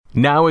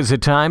Now is the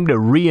time to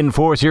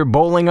reinforce your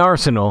bowling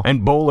arsenal,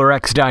 and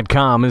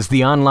BowlerX.com is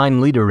the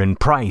online leader in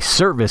price,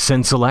 service,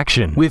 and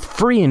selection, with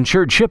free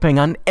insured shipping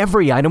on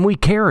every item we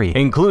carry,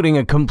 including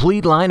a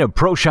complete line of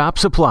Pro Shop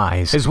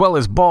supplies, as well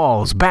as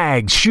balls,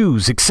 bags,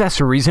 shoes,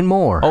 accessories, and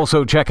more.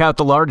 Also, check out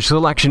the large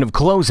selection of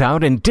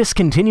closeout and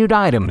discontinued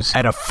items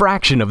at a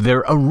fraction of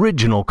their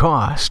original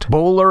cost.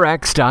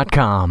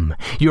 BowlerX.com,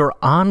 your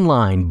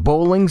online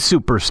bowling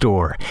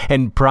superstore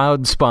and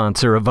proud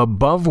sponsor of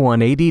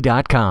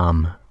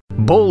Above180.com.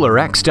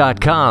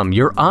 BowlerX.com,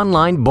 your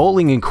online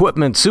bowling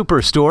equipment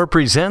superstore,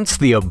 presents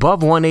the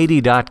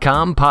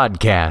Above180.com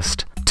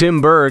podcast.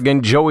 Tim Berg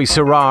and Joey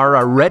Serrar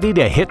are ready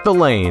to hit the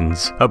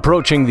lanes,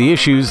 approaching the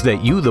issues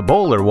that you, the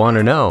bowler, want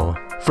to know.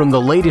 From the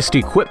latest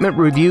equipment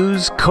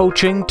reviews,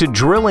 coaching, to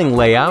drilling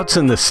layouts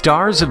and the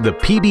stars of the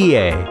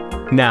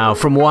PBA. Now,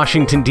 from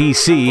Washington,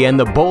 D.C. and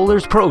the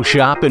Bowlers Pro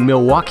Shop in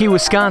Milwaukee,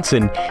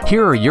 Wisconsin,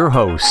 here are your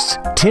hosts,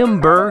 Tim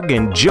Berg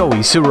and Joey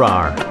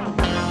Serrar.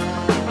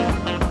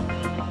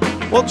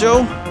 Well,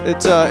 Joe,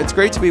 it's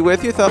great to be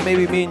with you. Thought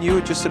maybe me and you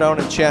would just sit down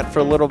and chat for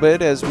a little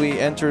bit as we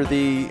enter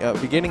the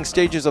beginning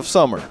stages of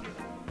summer.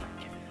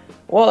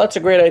 Well, that's a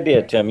great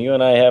idea, Tim. You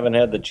and I haven't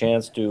had the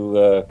chance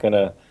to kind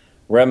of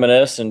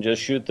reminisce and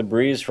just shoot the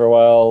breeze for a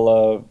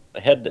while,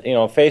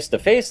 face to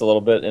face a little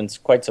bit in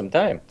quite some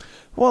time.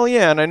 Well,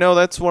 yeah, and I know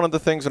that's one of the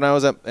things when I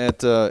was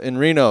in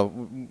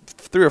Reno.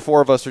 3 or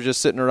 4 of us were just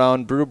sitting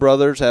around Brew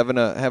Brothers having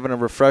a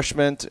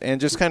refreshment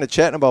and just kind of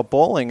chatting about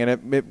bowling, and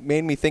it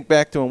made me think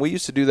back to when we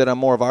used to do that on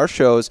more of our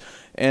shows,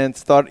 and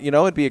thought,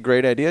 it'd be a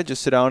great idea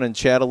just sit down and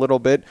chat a little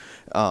bit.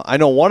 I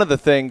know one of the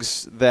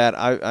things that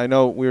I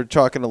know we were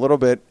talking a little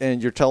bit,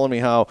 and you're telling me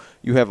how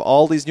you have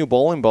all these new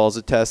bowling balls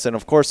to test, and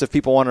of course, if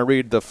people want to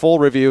read the full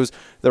reviews,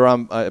 they're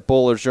on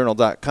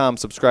bowlersjournal.com.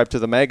 Subscribe to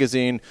the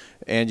magazine,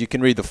 and you can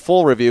read the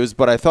full reviews.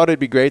 But I thought it'd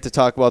be great to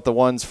talk about the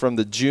ones from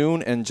the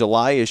June and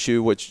July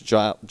issue, which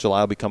July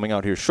will be coming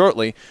out here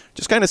shortly.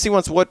 Just kind of see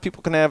what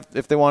people can have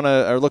if they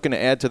are looking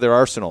to add to their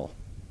arsenal.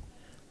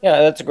 Yeah,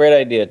 that's a great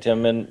idea,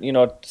 Tim. And,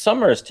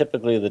 summer is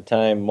typically the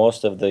time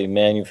most of the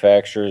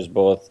manufacturers,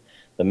 both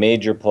the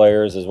major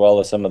players as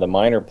well as some of the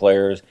minor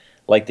players,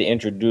 like to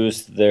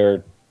introduce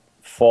their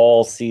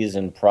fall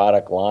season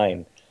product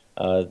line.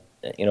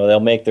 They'll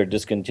make their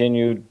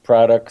discontinued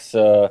products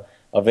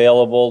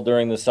available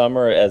during the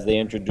summer as they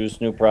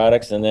introduce new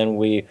products, and then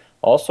we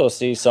also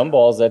see some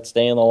balls that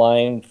stay in the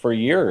line for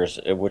years,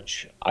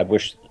 which I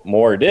wish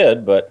more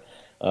did, but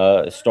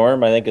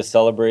Storm, I think, is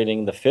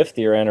celebrating the 5th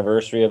year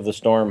anniversary of the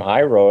Storm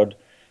High Road,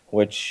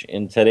 which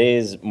in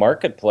today's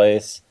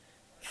marketplace,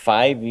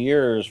 5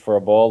 years for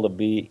a ball to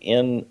be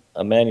in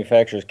a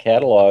manufacturer's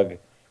catalog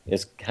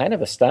is kind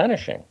of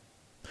astonishing.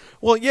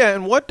 Well, yeah,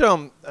 and what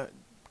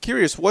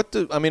curious,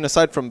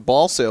 aside from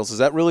ball sales, is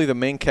that really the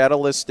main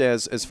catalyst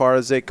as far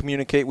as they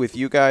communicate with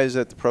you guys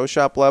at the pro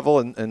shop level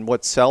and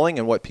what's selling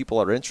and what people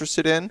are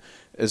interested in?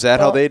 Is that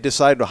how they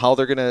decide how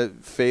they're going to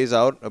phase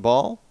out a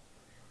ball?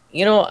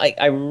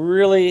 I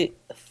really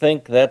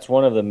think that's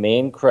one of the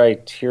main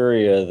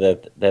criteria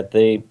that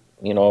they,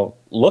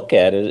 look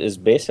at is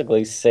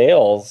basically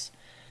sales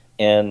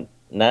and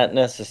not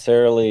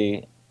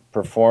necessarily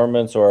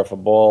performance or if a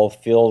ball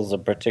fills a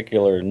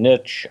particular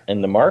niche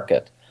in the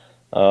market.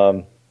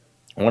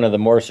 One of the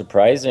more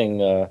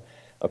surprising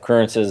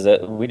occurrences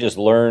that we just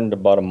learned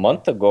about a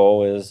month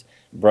ago is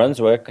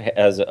Brunswick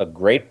has a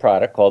great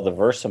product called the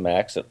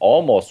VersaMax. It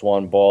almost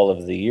won Ball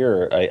of the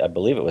Year. I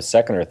believe it was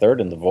 2nd or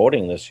 3rd in the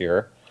voting this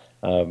year,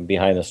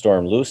 behind the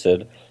Storm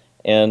Lucid.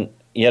 And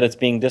yet it's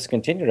being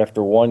discontinued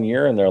after 1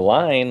 year in their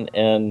line.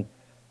 And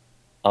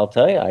I'll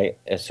tell you,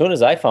 as soon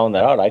as I found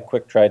that out, I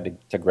tried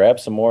to grab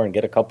some more and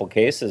get a couple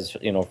cases,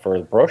 for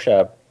the Pro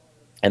Shop,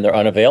 and they're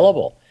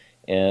unavailable.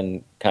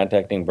 And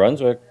contacting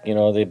Brunswick,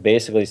 they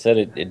basically said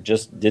it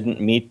just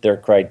didn't meet their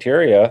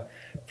criteria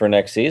for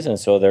next season,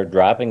 so they're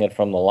dropping it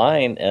from the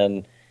line.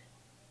 And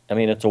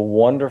it's a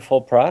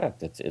wonderful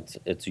product.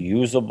 It's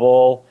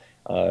usable,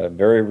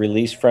 very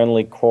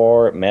release-friendly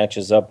core. It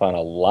matches up on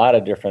a lot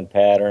of different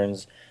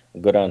patterns,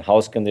 good on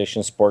house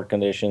conditions, sport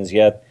conditions.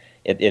 Yet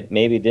it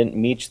maybe didn't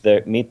meet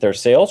their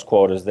sales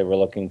quotas they were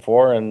looking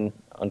for, and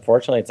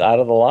unfortunately, it's out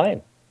of the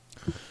line.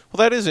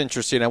 Well, that is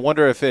interesting. I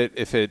wonder if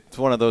it's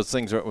one of those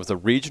things where it was a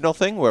regional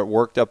thing where it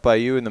worked up by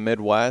you in the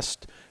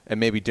Midwest and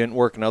maybe didn't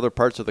work in other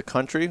parts of the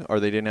country, or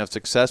they didn't have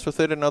success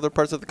with it in other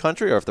parts of the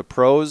country, or if the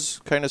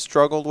pros kind of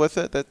struggled with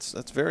it.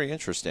 That's very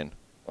interesting.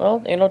 Well,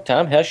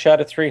 Tom Hess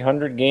shot a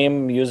 300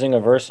 game using a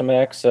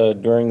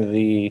VersaMax during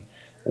the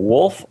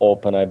Wolf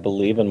Open, I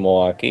believe, in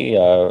Milwaukee.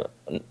 No,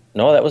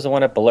 that was the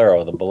one at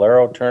Bolero. The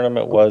Bolero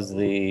tournament was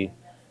the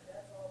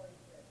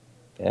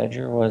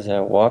Badger was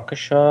at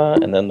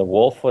Waukesha, and then the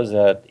Wolf was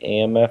at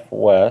AMF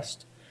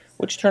West.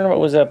 Which tournament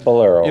was at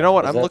Bolero? You know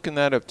what? I'm looking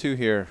that up, too,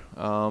 here.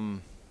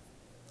 Well,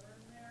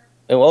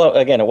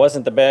 again, it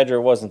wasn't the Badger,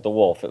 it wasn't the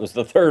Wolf. It was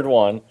the third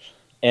one.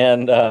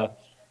 And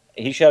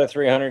he shot a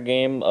 300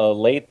 game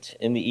late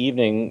in the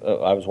evening.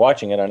 I was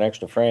watching it on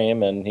Extra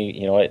Frame, and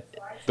the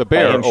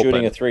Bear him Open.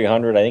 Shooting a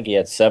 300. I think he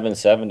had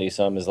 770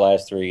 some his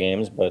last 3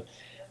 games, but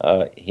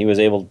he was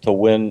able to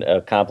win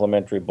a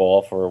complimentary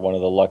ball for one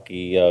of the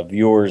lucky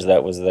viewers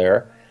that was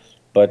there.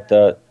 But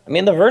I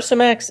mean, the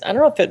Versamax, I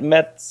don't know if it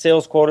met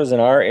sales quotas in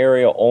our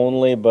area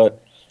only,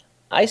 but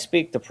I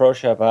speak to pro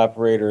shop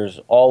operators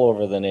all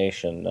over the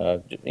nation,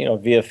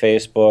 via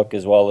Facebook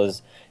as well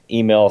as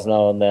emails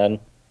now and then.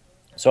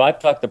 So I've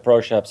talked to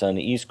pro shops on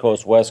the East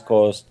Coast, West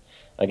Coast,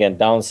 again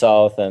down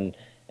south, and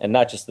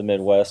not just the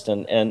Midwest.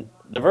 And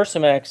the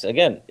Versamax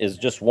again is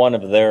just one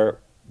of their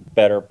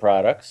better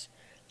products,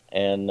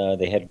 and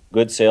they had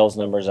good sales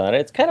numbers on it.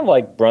 It's kind of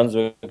like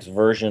Brunswick's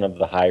version of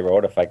the High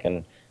Road, if I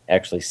can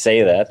actually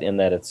say that, in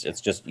that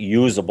it's just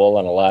usable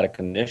on a lot of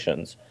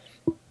conditions.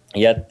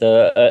 Yet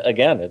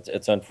again,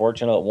 it's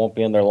unfortunate it won't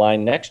be in their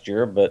line next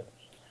year, but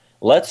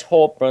let's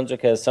hope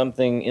Brunswick has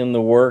something in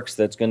the works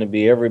that's going to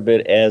be every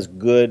bit as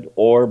good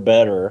or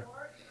better,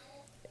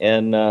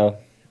 and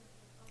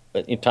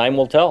but time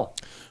will tell.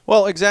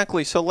 Well,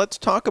 exactly. So let's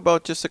talk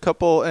about just a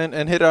couple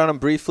and hit on them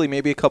briefly,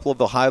 maybe a couple of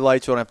the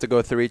highlights. We don't have to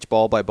go through each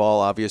ball by ball,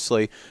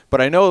 obviously.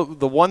 But I know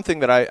the one thing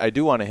that I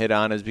do want to hit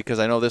on is because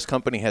I know this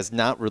company has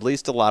not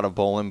released a lot of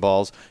bowling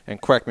balls,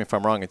 and correct me if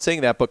I'm wrong in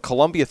saying that, but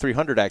Columbia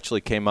 300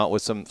 actually came out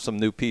with some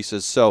new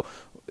pieces. So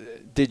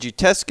did you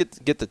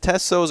get to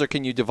test those, or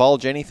can you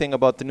divulge anything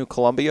about the new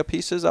Columbia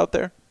pieces out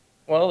there?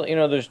 Well,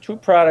 there's two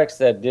products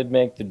that did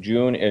make the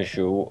June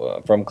issue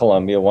from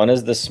Columbia. One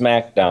is the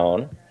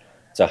Smackdown.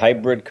 It's a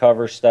hybrid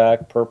cover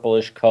stock,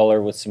 purplish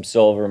color with some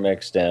silver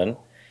mixed in.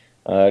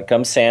 It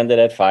comes sanded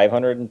at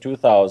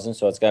 502,000,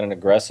 so it's got an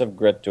aggressive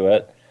grit to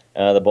it.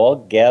 The ball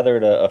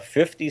gathered a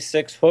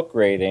 56 hook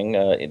rating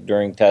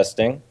during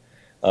testing,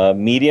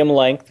 medium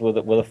length with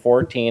a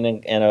 14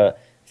 and a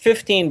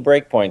 15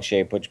 breakpoint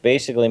shape, which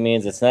basically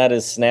means it's not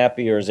as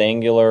snappy or as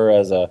angular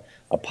as a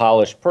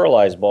polished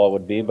pearlized ball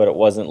would be, but it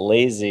wasn't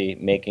lazy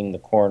making the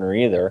corner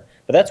either.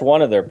 But that's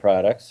one of their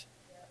products.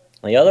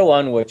 The other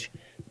one, which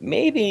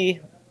may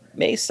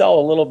sell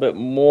a little bit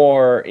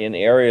more in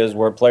areas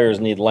where players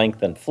need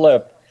length and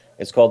flip,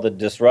 is called the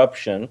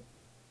Disruption,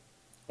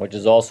 which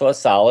is also a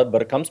solid,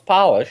 but it comes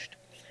polished.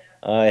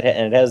 And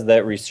it has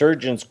that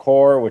Resurgence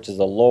core, which is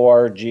a low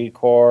RG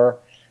core,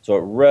 so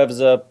it revs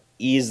up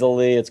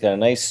easily. It's got a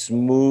nice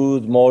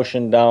smooth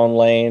motion down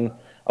lane.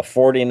 A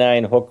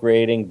 49 hook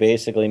rating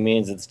basically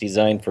means it's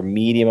designed for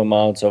medium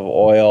amounts of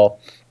oil.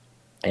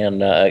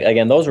 And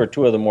again, those were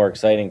two of the more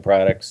exciting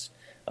products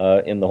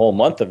in the whole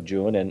month of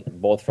June, and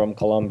both from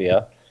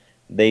Columbia.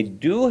 They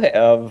do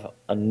have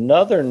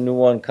another new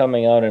one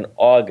coming out in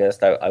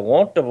August. I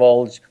won't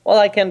divulge, well,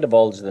 I can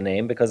divulge the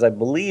name because I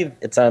believe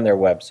it's on their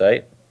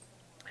website.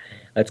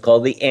 It's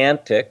called the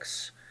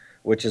Antics,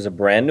 which is a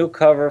brand new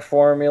cover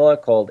formula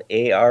called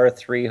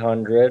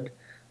AR300.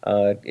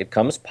 It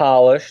comes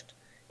polished,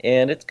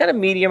 and it's got a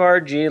medium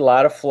RG, a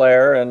lot of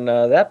flare, and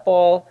that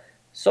ball,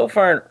 so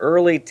far in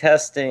early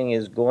testing,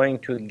 is going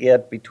to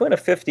get between a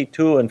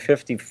 52 and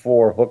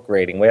 54 hook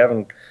rating. We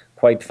haven't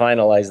quite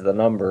finalized the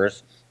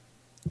numbers.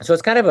 So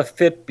it's kind of a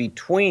fit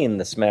between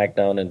the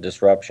Smackdown and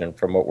Disruption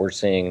from what we're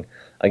seeing,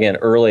 again,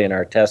 early in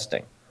our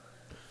testing.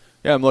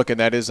 Yeah, I'm looking.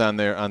 That is on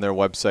their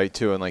website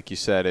too, and like you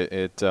said,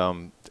 it's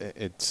the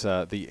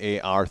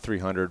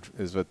AR300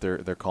 is what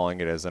they're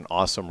calling it, as an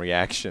awesome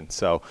reaction.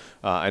 So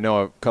I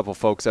know a couple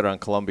folks that are on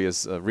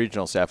Columbia's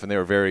regional staff, and they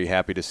were very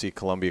happy to see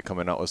Columbia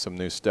coming out with some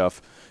new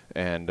stuff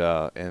and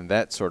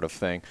that sort of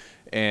thing.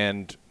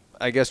 And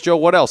I guess, Joe,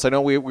 what else? I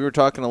know we were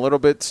talking a little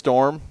bit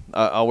Storm,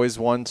 always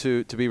one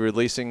to be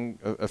releasing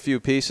a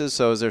few pieces.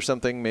 So is there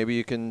something maybe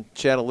you can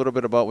chat a little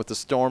bit about with the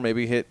Storm?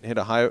 Maybe hit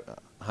a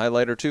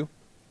highlight or two.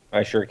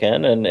 I sure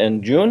can.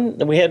 And June,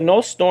 we had no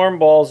Storm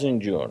balls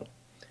in June.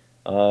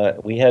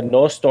 We had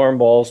no Storm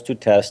balls to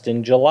test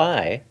in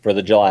July, for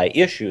the July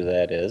issue,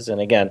 that is.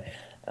 And again,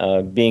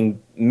 being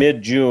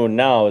mid-June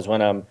now is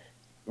when I'm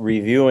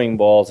reviewing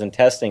balls and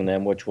testing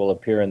them, which will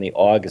appear in the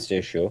August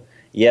issue.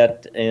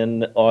 Yet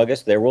in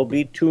August, there will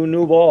be two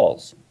new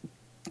balls.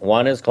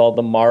 One is called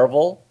the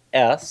Marvel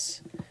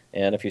S,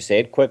 and if you say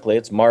it quickly,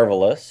 it's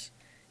Marvelous.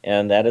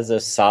 And that is a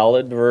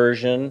solid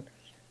version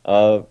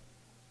of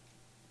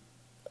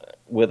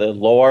with a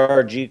low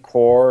RG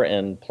core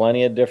and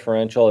plenty of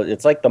differential.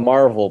 It's like the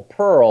Marvel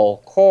Pearl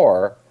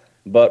core,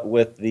 but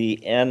with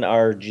the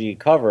NRG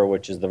cover,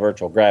 which is the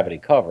virtual gravity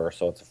cover.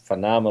 So it's a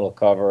phenomenal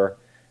cover,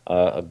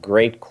 a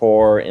great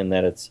core in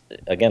that it's,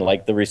 again,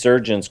 like the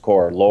Resurgence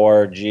core, low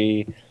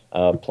RG,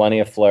 plenty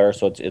of flare.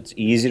 So it's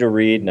easy to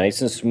read, nice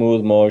and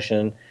smooth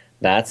motion,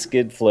 not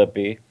skid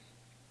flippy.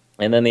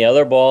 And then the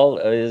other ball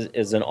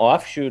is an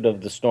offshoot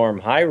of the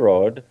Storm High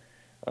Road,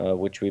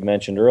 which we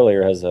mentioned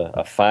earlier, has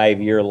a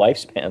 5-year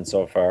lifespan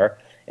so far,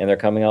 and they're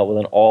coming out with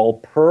an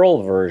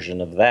all-pearl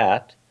version of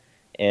that,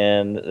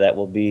 and that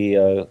will be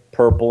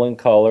purple in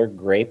color,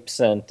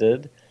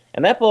 grape-scented,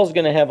 and that ball is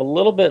going to have a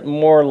little bit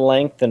more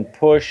length and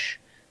push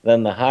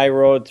than the High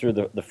Road through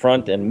the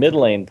front and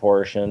mid-lane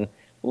portion,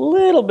 a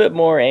little bit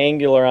more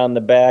angular on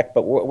the back,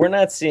 but we're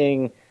not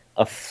seeing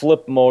a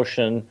flip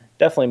motion,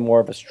 definitely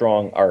more of a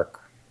strong arc.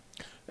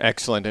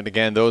 Excellent. And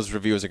again, those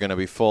reviews are going to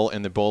be full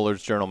in the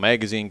Bowlers Journal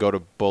magazine. Go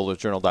to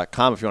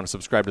bowlersjournal.com if you want to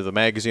subscribe to the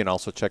magazine.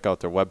 Also check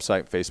out their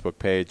website, Facebook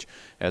page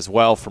as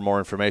well for more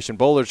information.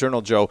 Bowlers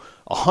Journal, Joe,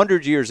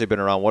 100 years they've been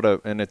around.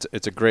 And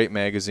it's a great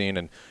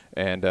magazine.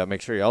 And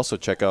make sure you also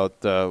check out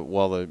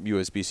while the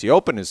USBC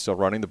Open is still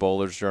running, the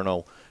Bowlers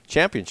Journal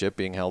Championship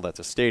being held at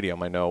the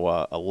stadium. I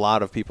know a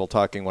lot of people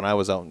talking when I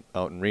was out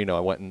in Reno. I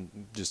went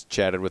and just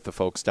chatted with the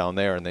folks down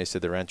there, and they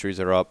said their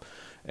entries are up.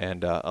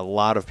 And a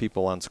lot of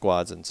people on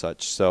squads and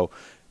such. So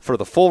for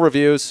the full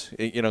reviews,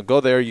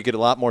 go there. You get a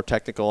lot more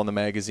technical in the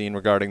magazine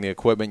regarding the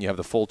equipment. You have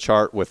the full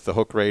chart with the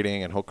hook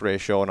rating and hook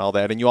ratio and all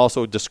that. And you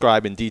also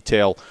describe in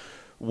detail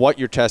what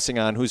you're testing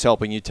on, who's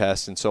helping you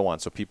test, and so on,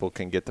 so people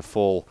can get the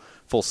full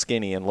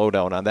skinny and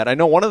lowdown on that. I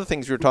know one of the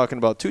things we were talking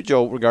about too,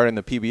 Joe, regarding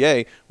the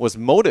PBA was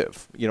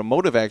Motive.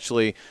 Motive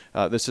actually,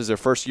 this is their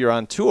first year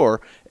on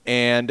tour,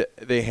 and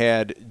they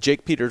had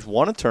Jake Peters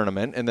won a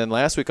tournament, and then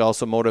last week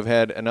also Motive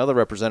had another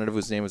representative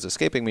whose name is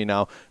escaping me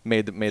now,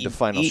 made the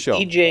final show.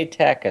 E.J.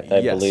 Tackett,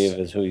 I believe,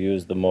 is who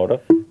used the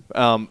Motive.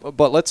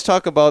 But let's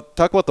talk about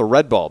the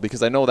red ball,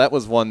 because I know that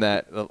was one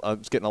that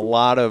was getting a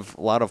lot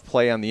of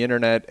play on the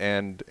internet,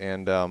 and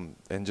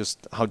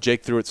just how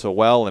Jake threw it so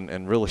well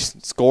and really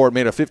scored,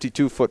 made a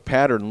 52-foot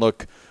pattern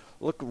look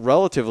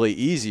relatively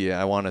easy.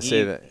 I want to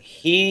say that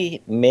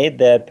he made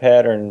that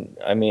pattern,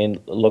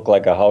 look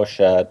like a house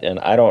shot, and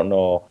I don't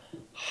know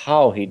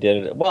how he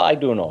did it. Well, I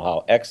do know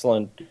how.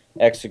 Excellent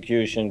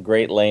execution,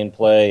 great lane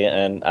play,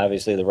 and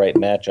obviously the right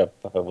matchup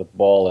with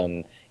ball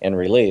and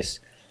release.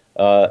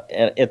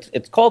 And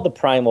it's called the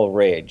Primal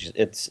Rage.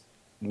 It's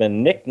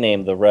been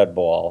nicknamed the red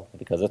ball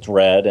because it's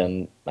red,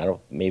 and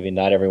maybe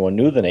not everyone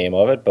knew the name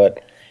of it,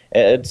 but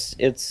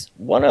it's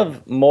one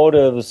of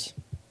Motive's,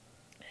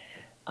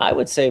 I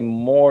would say,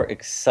 more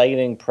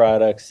exciting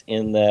products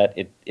in that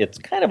it's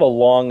kind of a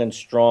long and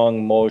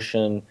strong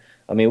motion.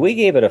 We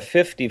gave it a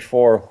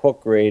 54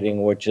 hook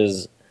rating, which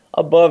is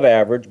above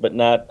average, but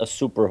not a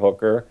super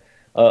hooker.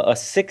 A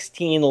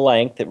 16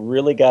 length that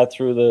really got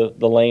through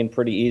the lane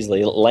pretty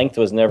easily. Length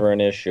was never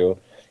an issue.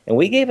 And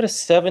we gave it a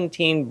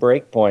 17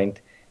 break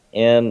point.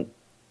 And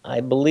I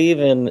believe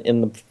in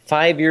the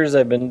 5 years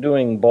I've been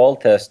doing ball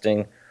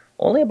testing,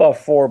 only about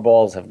 4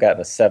 balls have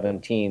gotten a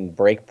 17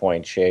 break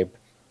point shape.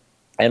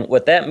 And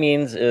what that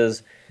means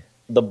is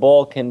the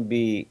ball can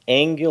be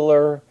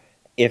angular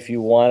if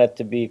you want it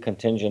to be,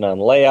 contingent on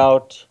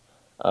layout.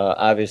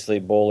 Obviously,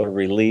 bowler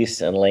release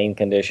and lane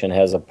condition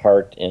has a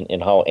part in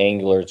how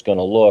angular it's going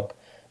to look.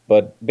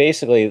 But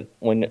basically,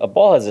 when a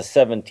ball has a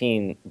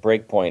 17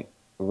 breakpoint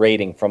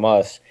rating from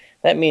us,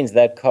 that means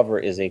that cover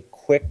is a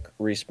quick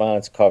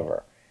response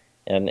cover.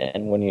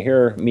 And when you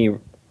hear me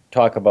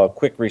talk about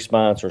quick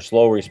response or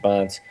slow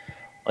response,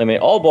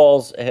 all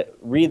balls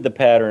read the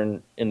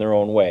pattern in their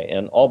own way.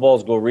 And all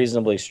balls go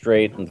reasonably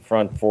straight in the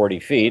front 40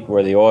 feet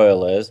where the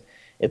oil is.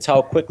 It's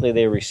how quickly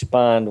they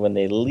respond when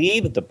they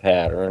leave the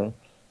pattern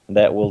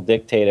that will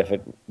dictate if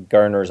it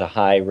garners a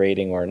high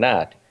rating or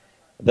not.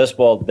 This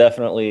ball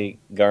definitely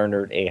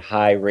garnered a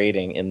high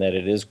rating in that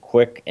it is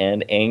quick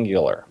and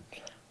angular.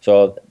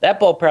 So that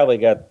ball probably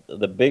got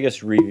the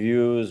biggest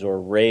reviews or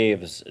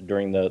raves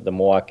during the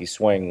Milwaukee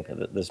Swing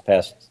this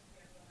past,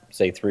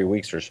 say, 3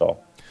 weeks or so.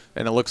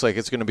 And it looks like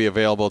it's going to be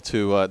available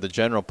to the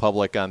general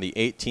public on the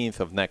 18th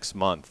of next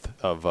month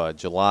of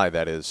July,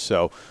 that is.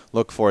 So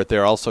look for it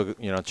there. Also,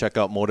 check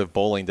out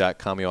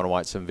motivebowling.com. You want to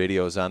watch some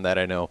videos on that.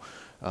 I know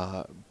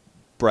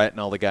Brett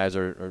and all the guys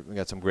we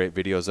got some great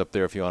videos up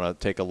there if you want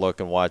to take a look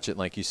and watch it. And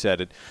like you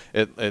said,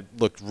 it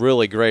looked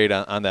really great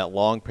on that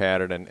long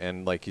pattern,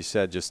 and like you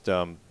said, just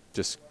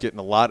getting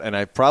a lot.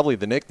 And probably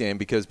the nickname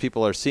because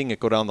people are seeing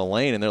it go down the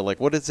lane and they're like,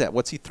 what is that?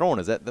 What's he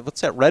throwing?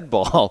 What's that red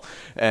ball?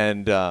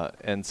 And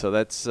so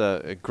that's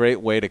a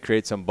great way to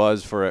create some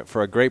buzz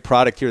for a great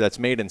product here that's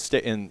made in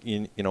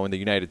the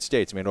United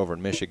States, made over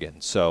in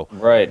Michigan. So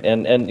right,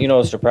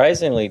 and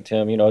surprisingly,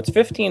 Tim, it's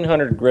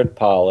 1500 grit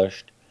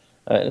polished.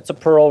 It's a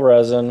pearl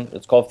resin.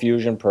 It's called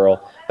Fusion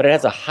Pearl, but it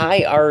has a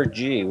high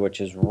RG,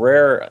 which is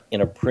rare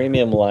in a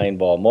premium line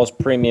ball. Most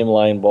premium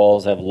line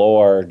balls have low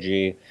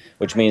RG,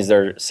 which means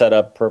they're set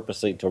up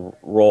purposely to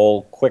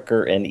roll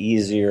quicker and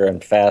easier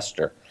and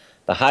faster.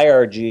 The high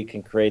RG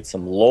can create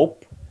some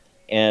lope,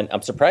 and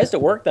I'm surprised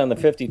it worked on the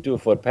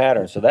 52-foot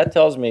pattern. So that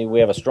tells me we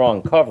have a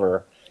strong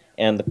cover,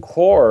 and the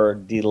core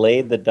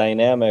delayed the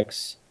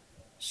dynamics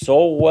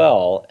so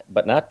well,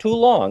 but not too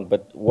long,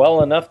 but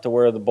well enough to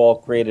where the ball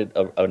created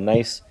a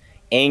nice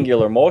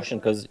angular motion,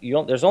 because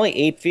there's only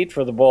 8 feet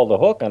for the ball to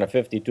hook on a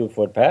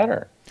 52-foot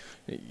pattern.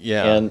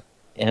 Yeah.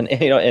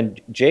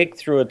 And Jake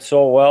threw it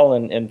so well,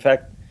 and in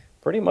fact,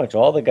 pretty much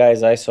all the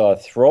guys I saw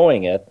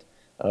throwing it,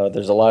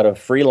 there's a lot of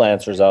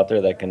freelancers out there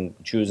that can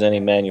choose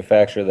any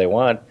manufacturer they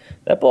want.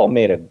 That ball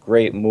made a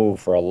great move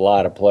for a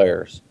lot of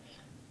players.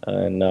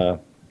 And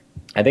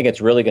I think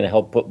it's really going to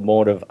help put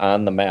Motive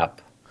on the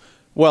map.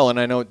 Well, and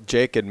I know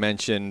Jake had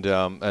mentioned,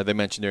 they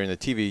mentioned during the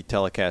TV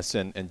telecast,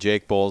 and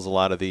Jake bowls a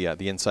lot of the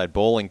inside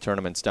bowling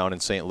tournaments down in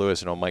St.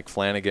 Louis. Mike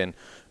Flanagan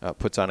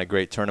puts on a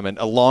great tournament,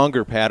 a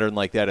longer pattern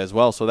like that as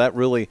well. So that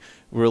really,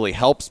 really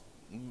helps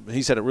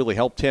he said it really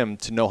helped him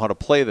to know how to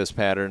play this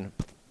pattern,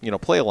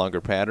 play a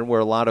longer pattern, where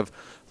a lot of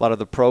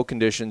the pro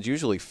conditions,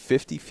 usually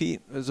 50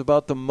 feet is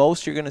about the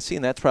most you're going to see,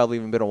 and that's probably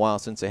even been a while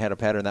since they had a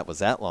pattern that was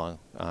that long.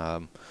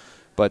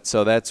 But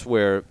so that's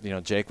where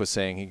Jake was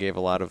saying he gave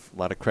a lot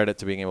of credit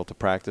to being able to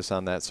practice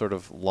on that sort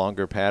of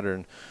longer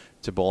pattern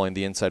to bowling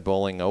the Inside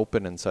Bowling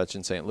Open and such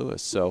in St.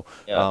 Louis. So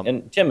yeah.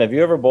 And Tim, have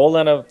you ever bowled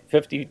on a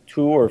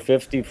 52 or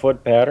 50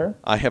 foot pattern?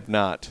 I have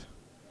not.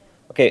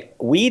 Okay,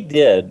 we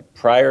did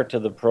prior to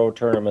the pro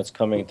tournaments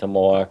coming to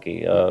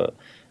Milwaukee.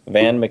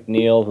 Van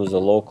McNeil, who's a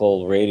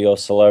local radio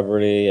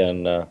celebrity,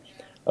 and a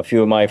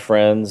few of my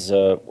friends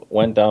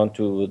went down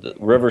to the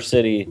River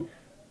City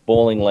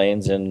bowling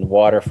lanes in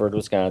Waterford,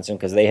 Wisconsin,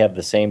 because they have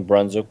the same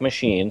Brunswick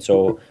machine,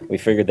 so we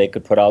figured they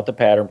could put out the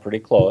pattern pretty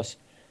close.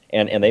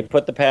 And they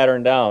put the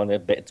pattern down.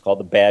 It's called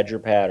the Badger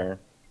pattern,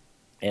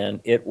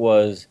 and it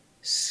was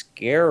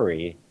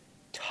scary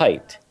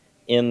tight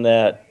in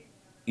that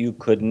you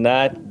could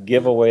not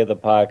give away the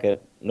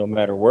pocket no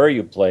matter where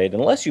you played,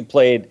 unless you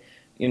played,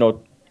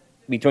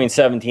 between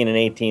 17th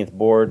and 18th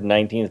board,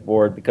 19th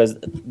board, because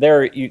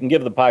there you can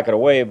give the pocket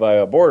away by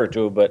a board or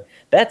two, but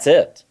that's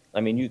it.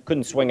 I mean, you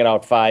couldn't swing it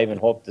out 5 and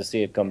hope to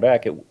see it come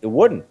back. It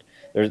wouldn't.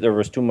 There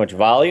was too much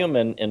volume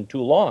and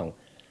too long.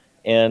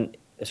 And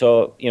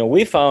so,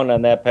 we found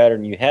on that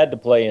pattern you had to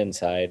play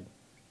inside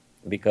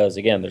because,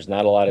 again, there's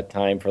not a lot of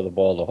time for the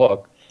ball to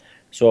hook.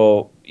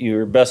 So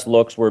your best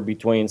looks were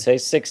between, say,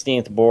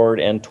 16th board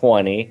and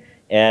 20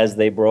 as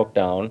they broke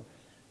down.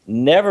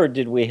 Never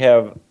did we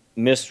have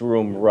missed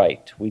room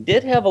right. We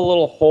did have a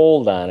little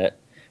hold on it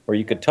where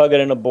you could tug it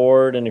in a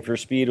board, and if your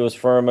speed was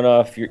firm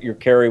enough, your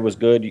carry was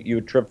good, you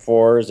would trip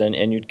 4s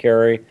and you'd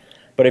carry.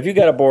 But if you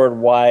got a board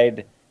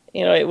wide,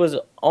 it was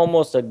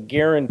almost a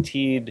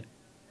guaranteed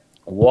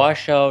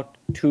washout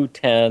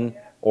 210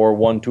 or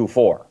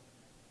 124.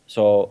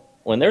 So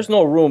when there's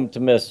no room to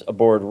miss a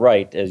board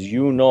right, as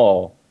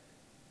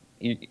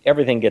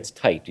everything gets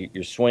tight.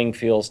 Your swing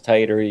feels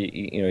tighter.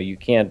 You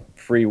can't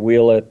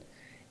freewheel it,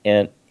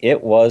 and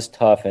it was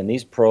tough. And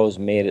these pros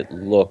made it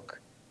look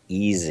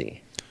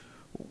easy.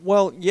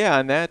 Well, yeah,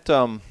 and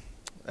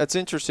that's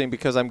interesting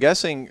because I'm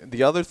guessing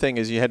the other thing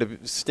is you had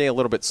to stay a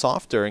little bit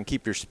softer and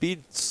keep your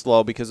speed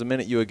slow because the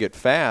minute you would get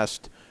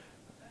fast,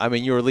 I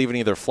mean, you were leaving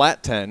either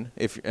flat 10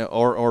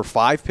 or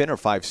 5-pin or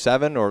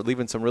 5-7 or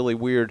leaving some really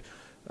weird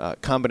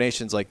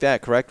combinations like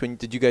that, correct?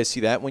 Did you guys see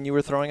that when you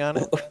were throwing on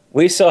it?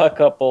 We saw a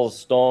couple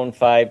stone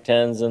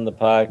 5-10s in the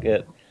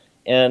pocket,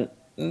 and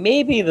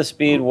maybe the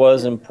speed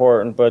was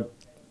important, but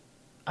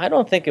I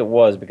don't think it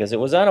was because it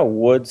was on a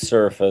wood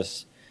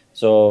surface.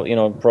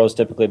 So, pros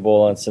typically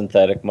bowl on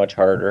synthetic, much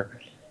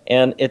harder.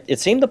 And it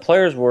seemed the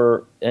players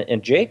were,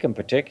 and Jake in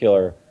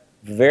particular,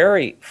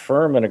 very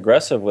firm and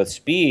aggressive with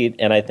speed,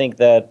 and I think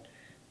that,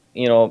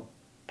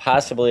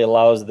 possibly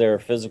allows their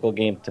physical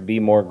game to be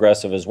more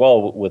aggressive as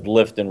well with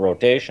lift and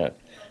rotation.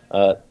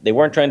 They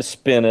weren't trying to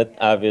spin it,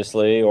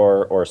 obviously,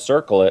 or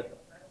circle it,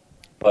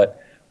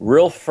 but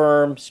real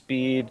firm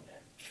speed,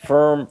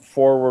 firm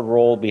forward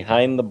roll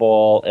behind the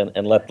ball,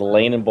 and let the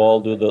lane and ball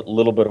do the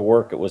little bit of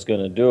work it was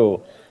going to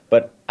do.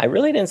 But I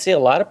really didn't see a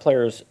lot of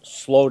players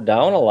slow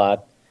down a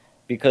lot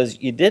because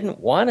you didn't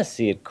want to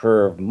see it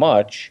curve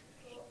much,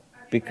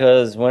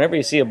 because whenever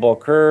you see a ball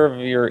curve,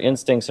 your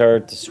instincts are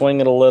to swing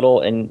it a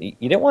little, and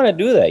you didn't want to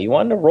do that. You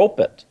wanted to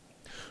rope it.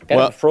 Kind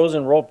of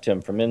frozen roped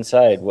him from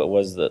inside, what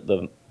was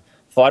the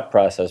thought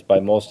process by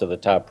most of the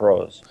top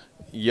pros.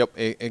 Yep,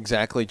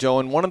 exactly, Joe.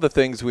 And one of the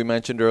things we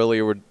mentioned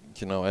earlier were,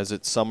 as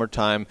it's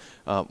summertime,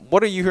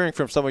 what are you hearing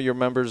from some of your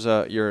members,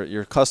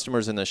 your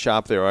customers in the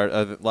shop there? Are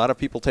a lot of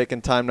people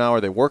taking time now? Are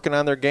they working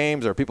on their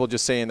games? Or are people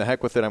just saying, the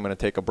heck with it, I'm going to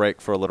take a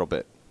break for a little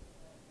bit?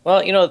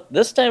 Well,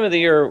 this time of the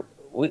year,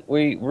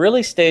 we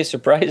really stay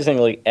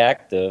surprisingly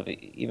active,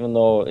 even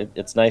though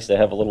it's nice to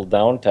have a little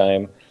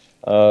downtime.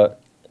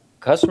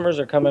 Customers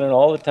are coming in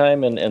all the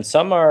time, and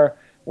some are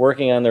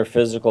working on their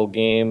physical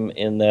game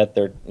in that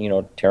they're,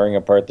 tearing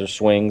apart their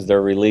swings,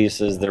 their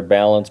releases, their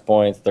balance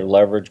points, their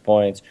leverage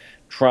points,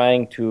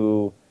 trying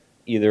to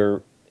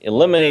either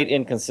eliminate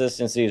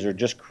inconsistencies or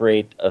just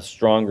create a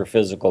stronger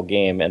physical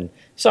game. And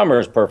summer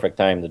is perfect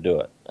time to do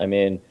it. I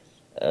mean,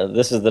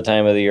 this is the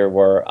time of the year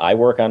where I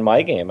work on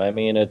my game. I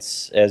mean,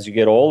 it's as you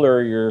get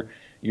older,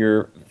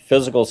 your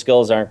physical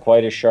skills aren't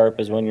quite as sharp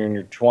as when you're in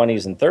your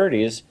 20s and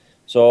 30s.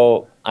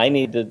 So I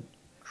need to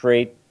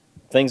create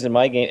things in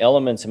my game,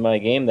 elements in my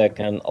game that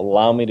can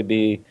allow me to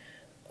be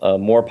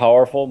more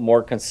powerful,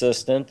 more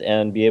consistent,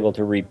 and be able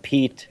to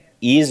repeat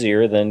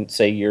easier than,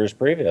 say, years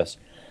previous.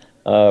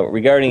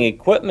 Regarding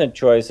equipment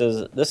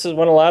choices, this is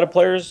when a lot of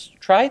players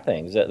try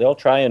things. They'll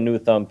try a new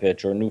thumb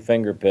pitch or a new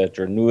finger pitch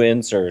or new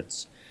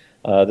inserts.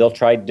 They'll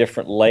try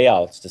different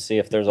layouts to see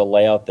if there's a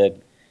layout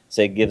that,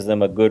 say, gives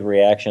them a good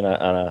reaction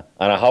on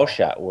a house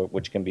shot,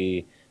 which can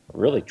be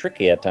really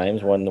tricky at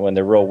times when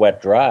they're real wet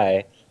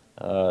dry.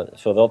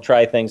 So they'll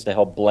try things to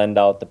help blend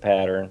out the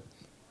pattern.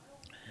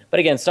 But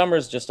again, summer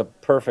is just a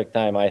perfect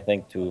time, I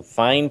think, to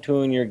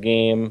fine-tune your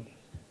game,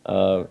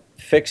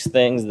 fix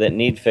things that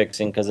need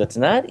fixing, because it's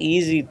not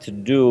easy to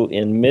do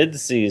in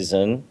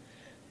mid-season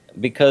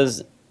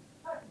because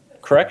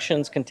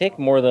corrections can take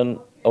more than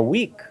a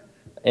week.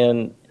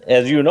 And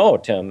as you know,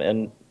 Tim,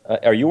 and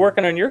are you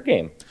working on your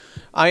game?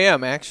 I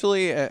am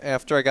actually.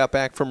 After I got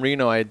back from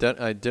Reno, I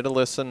did a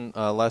lesson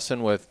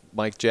with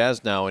Mike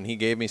Jasnow, and he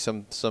gave me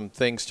some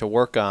things to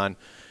work on.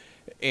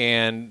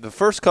 And the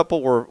first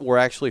couple were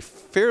actually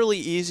fairly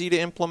easy to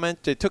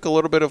implement. It took a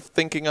little bit of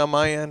thinking on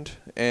my end,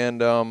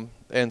 and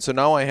so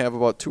now I have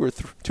about two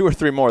or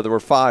three more. There were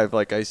 5,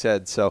 like I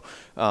said. So,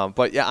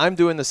 but yeah, I'm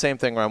doing the same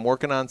thing where I'm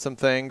working on some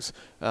things.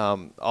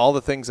 All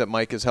the things that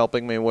Mike is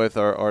helping me with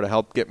are to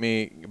help get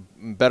me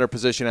better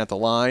position at the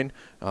line,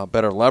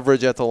 better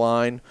leverage at the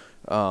line.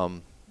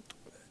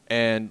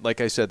 And like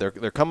I said,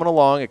 they're coming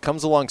along. It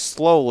comes along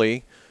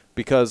slowly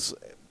because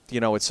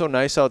it's so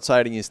nice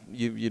outside, and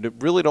you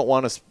really don't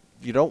want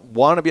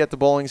to be at the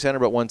bowling center,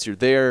 but once you're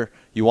there,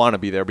 you want to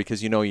be there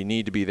because you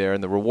need to be there,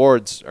 and the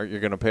rewards you're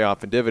going to pay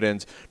off in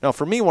dividends. Now,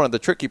 for me, one of the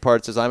tricky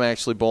parts is I'm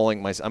actually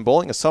bowling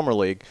a summer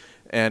league,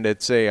 and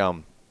it's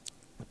a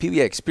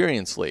PBA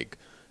Experience League.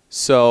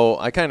 So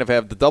I kind of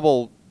have the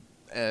double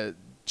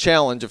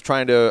challenge of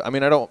trying to. I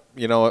mean, I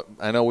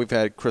know we've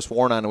had Chris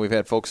Warren on, and we've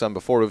had folks on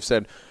before who've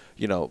said,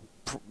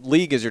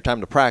 league is your time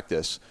to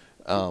practice.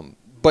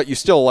 But you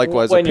still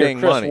likewise are paying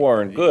money. When you're Chris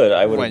Warren good,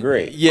 I would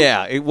agree.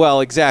 Yeah,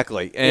 well,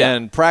 exactly.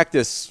 And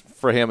practice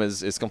for him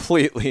is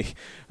completely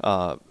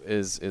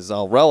is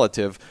all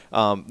relative.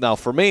 Now,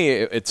 for me,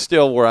 it's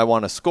still where I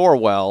want to score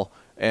well,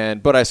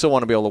 but I still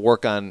want to be able to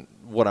work on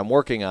what I'm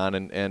working on.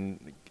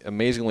 And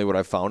amazingly, what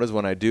I've found is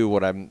when I do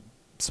what I'm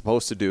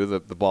supposed to do,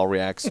 the ball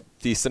reacts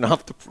decent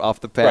off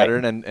the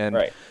pattern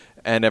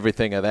and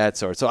everything of that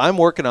sort. So I'm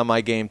working on my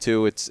game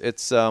too.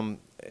 It's a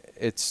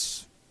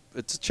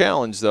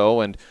challenge though,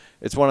 and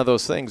it's one of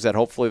those things that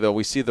hopefully, though,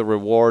 we see the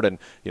reward. And,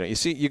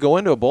 you go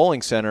into a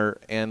bowling center,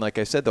 and like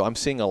I said, though, I'm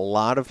seeing a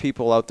lot of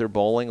people out there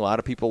bowling, a lot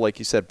of people, like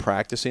you said,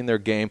 practicing their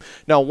game.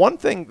 Now, one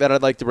thing that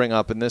I'd like to bring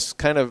up, and this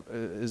kind of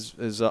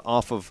is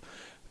off of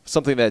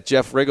something that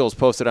Jeff Riggles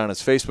posted on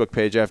his Facebook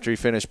page after he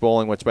finished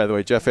bowling, which, by the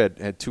way, Jeff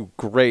had 2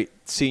 great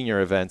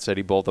senior events that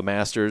he bowled, the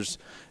Masters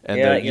and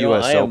the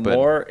U.S. Open. I am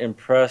more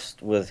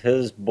impressed with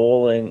his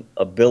bowling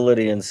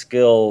ability and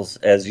skills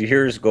as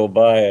years go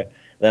by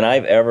than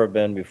I've ever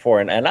been before.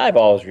 And I've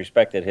always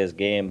respected his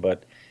game,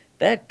 but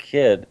that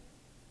kid,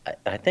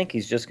 I think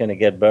he's just going to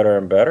get better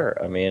and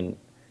better. I mean,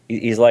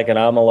 he's like an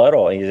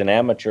Amuleto. He's an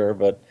amateur,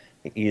 but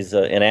he's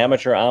an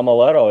amateur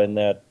Amuleto in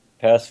that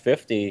past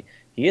 50.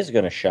 He is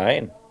going to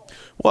shine.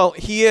 Well,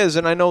 he is,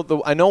 and I know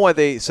why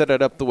they set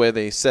it up the way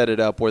they set it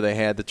up, where they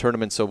had the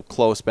tournament so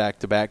close back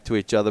to back to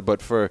each other.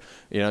 But for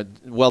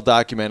well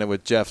documented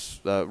with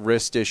Jeff's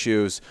wrist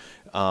issues,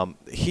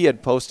 he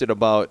had posted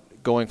about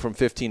going from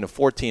 15 to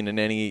 14, and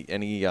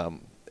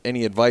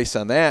any advice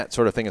on that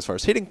sort of thing as far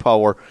as hitting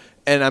power.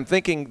 And I'm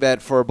thinking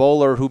that for a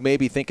bowler who may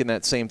be thinking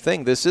that same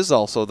thing, this is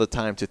also the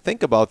time to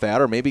think about that,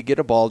 or maybe get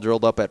a ball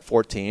drilled up at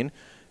 14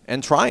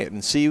 and try it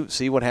and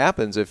see what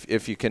happens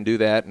if you can do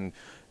that,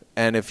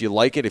 and if you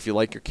like it, if you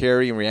like your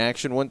carry and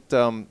reaction.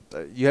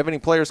 You have any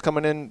players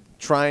coming in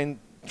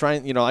trying?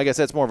 I guess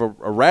that's more of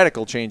a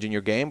radical change in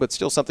your game, but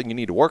still something you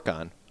need to work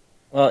on.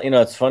 Well,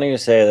 it's funny you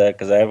say that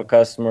because I have a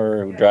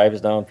customer who drives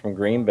down from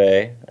Green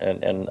Bay,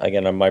 and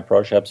again, my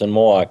pro shop's in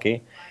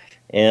Milwaukee,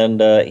 and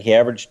he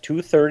averaged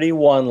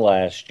 231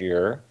 last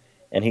year,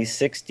 and he's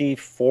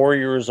 64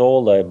 years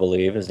old, I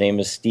believe. His name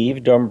is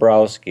Steve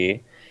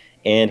Dombrowski,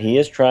 and he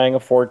is trying a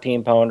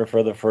 14-pounder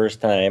for the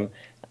first time.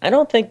 I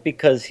don't think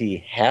because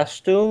he has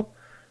to,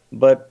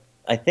 but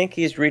I think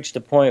he's reached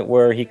a point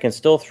where he can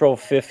still throw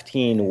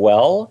 15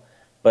 well,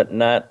 but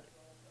not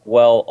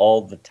well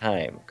all the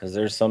time, because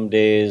there's some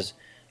days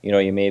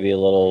you may be a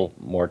little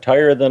more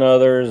tired than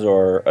others,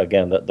 or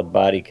again the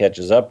body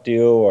catches up to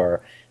you,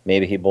 or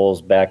maybe he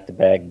bowls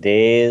back-to-back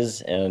days,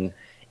 and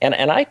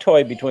I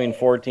toy between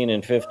 14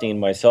 and 15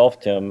 myself,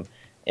 Tim,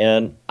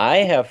 and I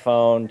have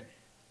found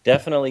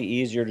definitely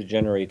easier to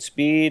generate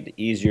speed,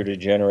 easier to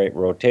generate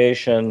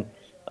rotation,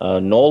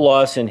 no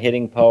loss in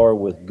hitting power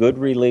with good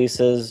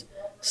releases,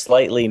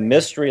 slightly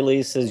missed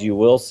releases, you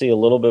will see a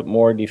little bit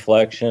more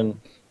deflection,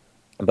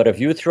 but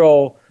if you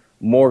throw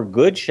more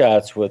good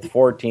shots with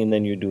 14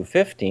 than you do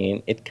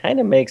 15, it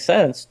kind of makes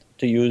sense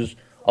to use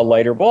a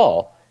lighter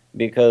ball,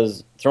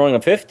 because throwing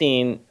a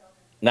 15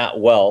 not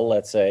well,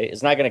 let's say,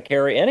 is not going to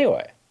carry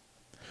anyway.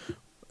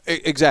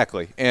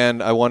 Exactly.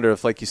 And I wonder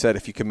if, like you said,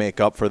 if you can make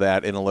up for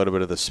that in a little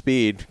bit of the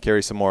speed,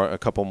 carry a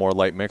couple more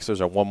light mixers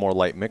or one more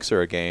light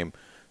mixer a game,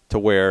 to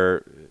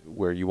where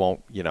you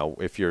won't,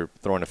 if you're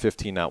throwing a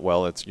 15 not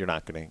well, you're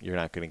not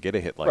gonna get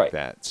a hit like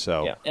that.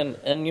 So yeah,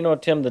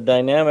 and Tim, the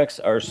dynamics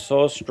are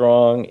so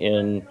strong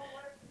in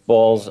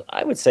balls.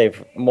 I would say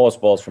most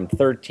balls from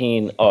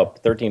 13 up,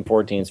 13,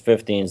 14s,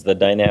 15s, the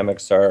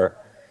dynamics are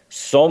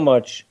so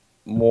much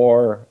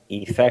more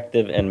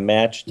effective and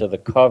matched to the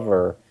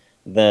cover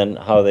than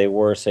how they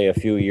were, say, a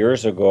few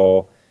years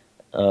ago.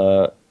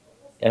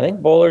 I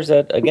think bowlers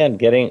that, again,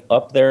 getting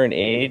up there in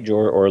age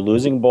or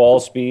losing ball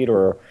speed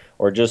or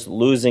just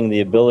losing the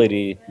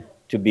ability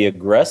to be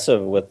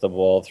aggressive with the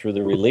ball through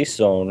the release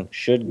zone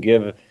should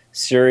give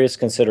serious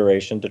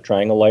consideration to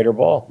trying a lighter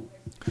ball.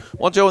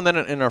 Well, Joe, and then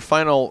in our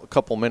final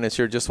couple minutes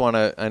here, just want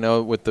to, I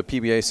know with the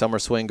PBA Summer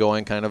Swing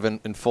going kind of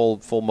in full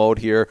mode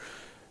here,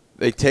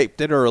 they taped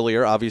it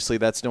earlier. Obviously,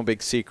 that's no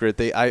big secret.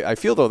 I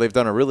feel, though, they've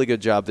done a really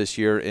good job this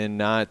year in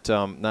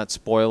not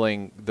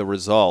spoiling the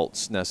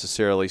results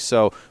necessarily.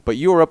 So, but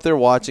you were up there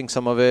watching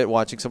some of it,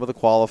 watching some of the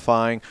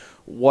qualifying.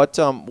 What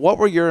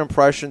were your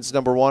impressions,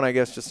 number one, I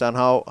guess, just on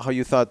how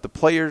you thought the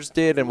players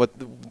did, and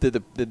what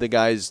did the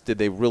guys, did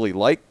they really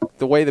like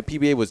the way the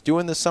PBA was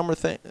doing this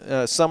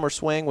summer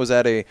swing? Was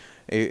that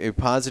a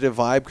positive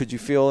vibe could you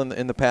feel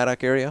in the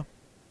paddock area?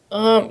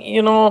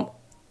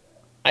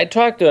 I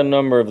talked to a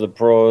number of the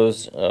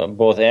pros,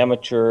 both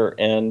amateur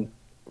and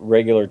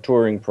regular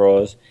touring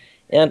pros,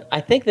 and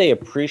I think they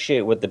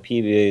appreciate what the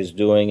PBA is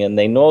doing, and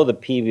they know the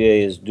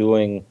PBA is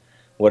doing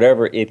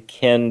whatever it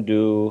can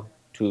do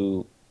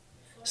to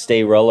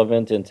stay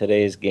relevant in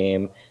today's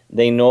game.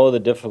 They know the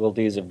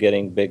difficulties of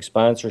getting big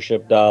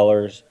sponsorship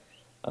dollars,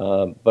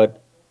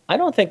 but I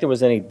don't think there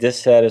was any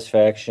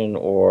dissatisfaction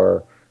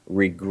or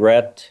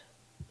regret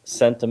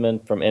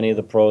sentiment from any of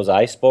the pros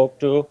I spoke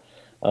to.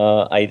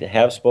 I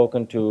have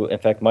spoken to, in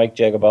fact, Mike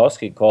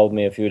Jagabowski called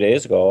me a few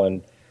days ago,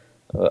 and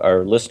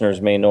our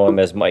listeners may know him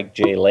as Mike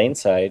J.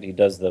 Laneside. He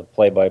does the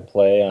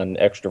play-by-play on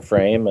Extra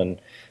Frame,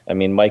 and I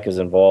mean, Mike is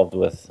involved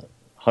with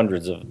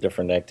hundreds of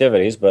different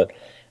activities, but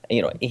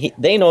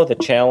they know the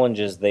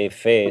challenges they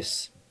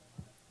face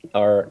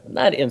are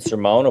not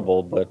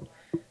insurmountable, but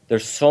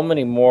there's so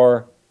many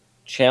more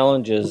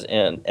challenges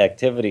and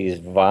activities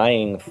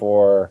vying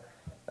for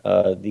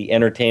the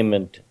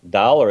entertainment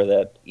dollar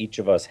that each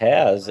of us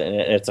has, and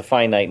it's a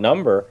finite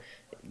number.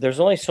 There's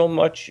only so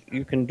much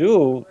you can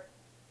do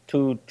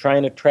to try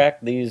and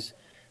attract these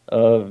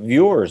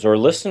viewers or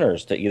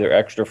listeners to either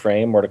Extra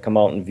Frame or to come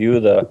out and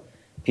view the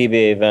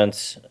PBA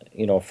events,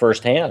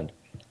 firsthand.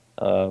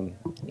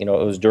 It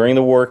was during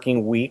the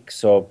working week,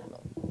 so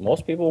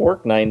most people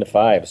work 9 to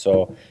 5.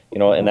 So,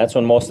 and that's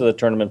when most of the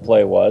tournament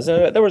play was.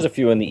 There was a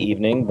few in the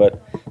evening, but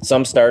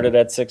some started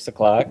at 6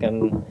 o'clock,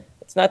 and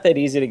it's not that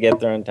easy to get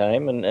there on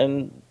time.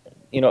 And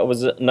it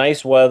was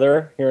nice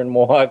weather here in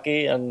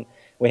Milwaukee, and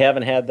we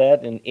haven't had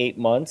that in 8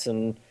 months.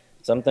 And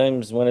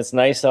sometimes when it's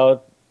nice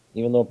out,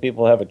 even though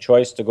people have a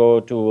choice to go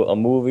to a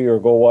movie or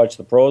go watch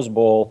the Pros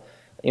Bowl,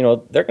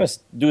 they're going to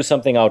do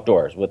something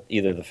outdoors with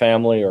either the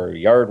family or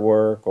yard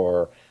work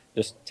or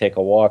just take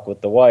a walk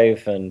with the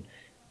wife. And,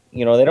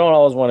 they don't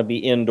always want to be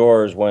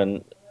indoors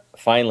when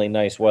finally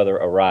nice weather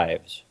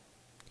arrives.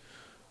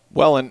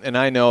 Well, and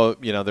I know,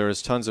 there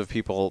is tons of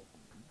people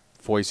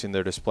voicing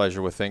their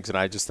displeasure with things, and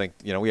I just think,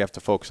 we have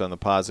to focus on the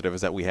positive, is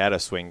that we had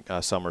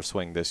a summer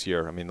swing this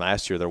year. I mean,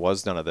 last year there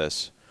was none of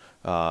this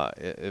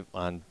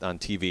on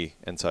TV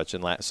and such,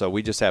 and so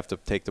we just have to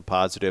take the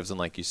positives. And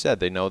like you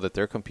said, they know that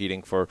they're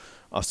competing for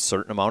a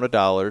certain amount of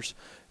dollars,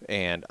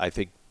 and I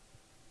think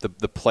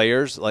the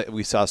players, like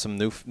we saw some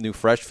new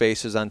fresh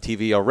faces on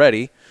TV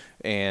already,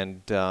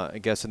 and I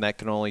guess and that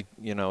can only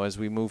as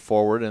we move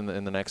forward in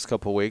the next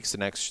couple of weeks. The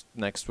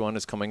next one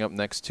is coming up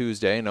next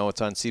Tuesday. I know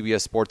it's on CBS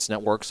Sports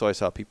Network, so I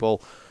saw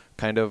people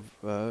kind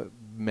of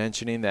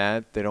mentioning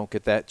that they don't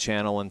get that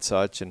channel and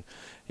such. And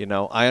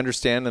I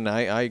understand, and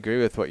I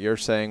agree with what you're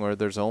saying, where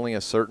there's only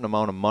a certain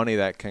amount of money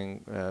that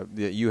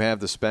that you have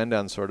to spend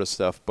on sort of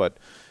stuff. But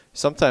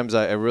sometimes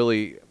I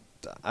really,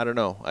 I don't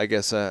know. I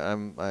guess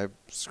I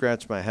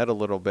scratch my head a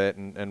little bit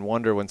and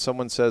wonder when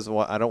someone says,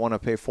 "Well, I don't want to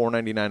pay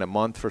 $4.99 a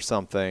month for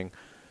something,"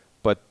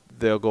 but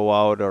they'll go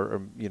out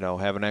or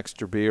have an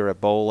extra beer at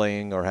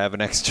bowling or have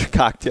an extra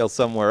cocktail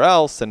somewhere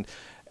else, and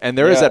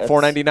there is that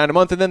 $4.99 a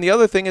month. And then the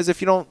other thing is,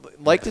 if you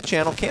don't like the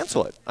channel,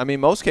 cancel it. I mean,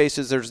 most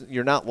cases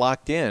you're not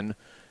locked in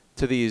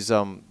to these,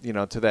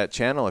 to that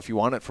channel. If you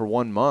want it for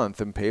 1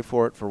 month, and pay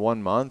for it for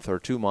 1 month or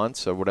 2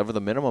 months or whatever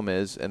the minimum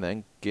is, and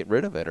then get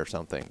rid of it or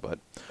something. But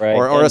right.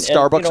 or a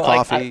Starbucks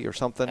coffee or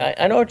something.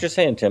 I know what you're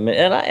saying, Tim,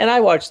 and I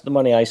watch the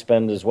money I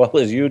spend as well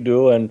as you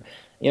do, and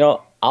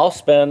I'll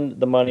spend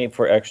the money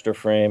for Extra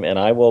Frame, and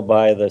I will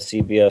buy the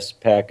CBS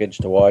package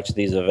to watch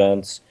these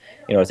events.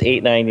 It's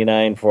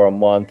 $8.99 for a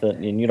month,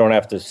 and you don't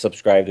have to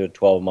subscribe to it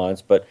 12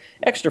 months. But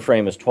Extra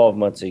Frame is 12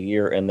 months a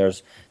year, and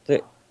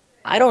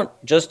I don't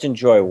just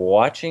enjoy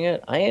watching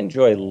it. I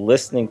enjoy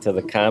listening to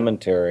the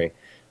commentary.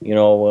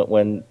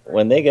 When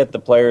they get the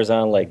players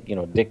on, like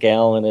Dick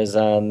Allen is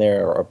on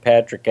there, or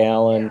Patrick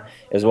Allen,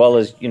 as well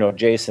as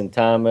Jason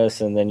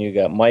Thomas, and then you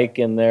got Mike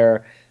in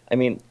there. I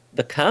mean,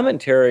 the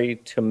commentary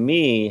to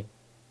me,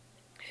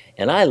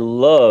 and I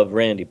love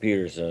Randy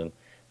Peterson,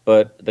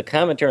 but the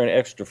commentary on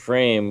Extra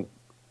Frame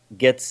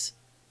gets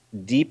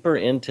deeper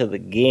into the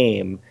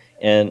game,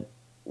 and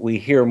we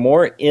hear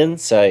more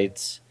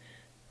insights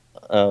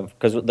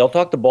because they'll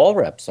talk to ball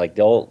reps like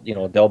Del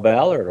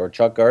Ballard or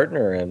Chuck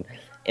Gardner,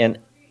 and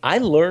I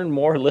learn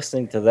more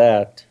listening to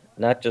that,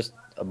 not just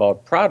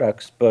about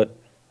products, but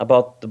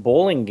about the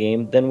bowling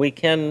game than we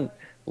can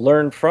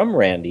learn from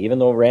Randy. Even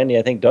though Randy,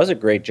 I think, does a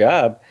great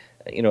job,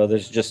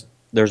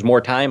 there's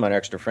more time on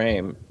Extra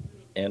Frame,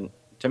 and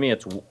to me,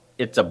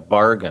 it's a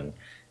bargain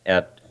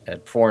at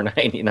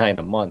 $4.99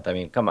 a month. I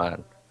mean, come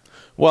on.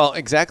 Well,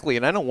 exactly.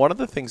 And I know one of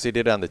the things they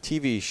did on the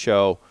TV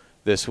show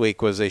this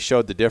week was they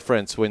showed the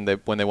difference when they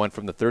went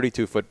from the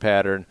 32-foot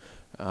pattern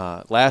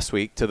last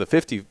week to the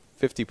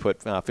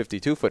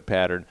 52-foot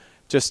pattern,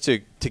 just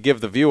to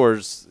give the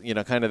viewers,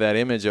 kind of that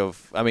image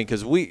of,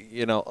 because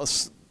we,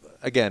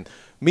 again,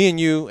 me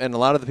and you and a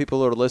lot of the people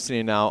who are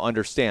listening now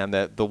understand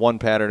that the one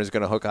pattern is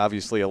going to hook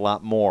obviously a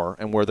lot more,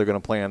 and where they're going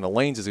to play on the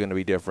lanes is going to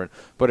be different.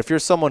 But if you're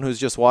someone who's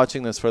just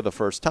watching this for the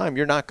first time,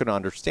 you're not going to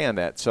understand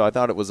that. So I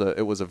thought it was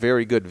a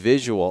very good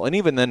visual. And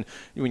even then,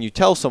 when you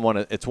tell someone,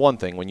 it's one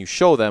thing. When you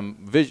show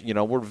them,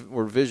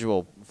 we're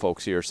visual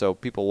folks here, so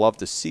people love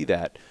to see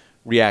that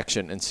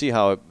reaction and see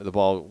how the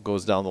ball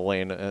goes down the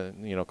lane,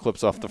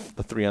 clips off the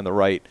three on the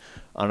right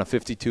on a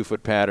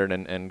 52-foot pattern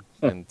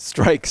and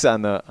strikes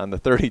on the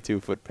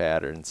 32-foot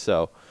pattern.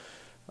 So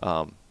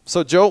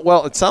Joe,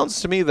 well, it sounds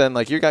to me then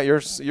like you got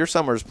your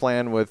summer's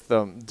plan with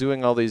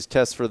doing all these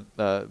tests for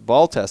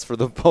ball tests for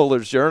the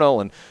Bowler's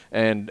Journal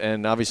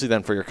and obviously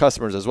then for your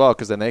customers as well,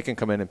 because then they can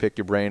come in and pick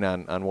your brain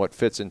on what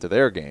fits into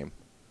their game.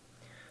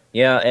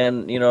 Yeah,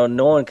 and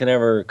no one can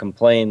ever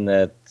complain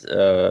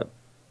that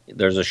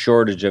there's a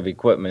shortage of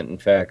equipment. In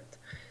fact,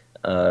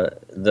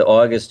 the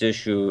August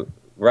issue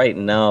right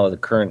now, the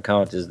current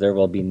count is there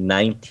will be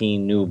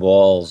 19 new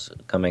balls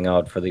coming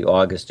out for the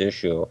August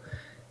issue.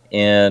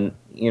 And,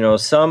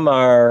 some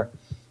are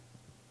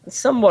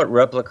somewhat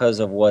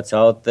replicas of what's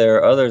out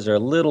there. Others are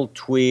little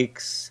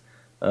tweaks.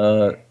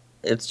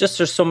 It's just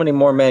there's so many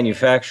more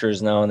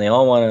manufacturers now, and they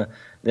don't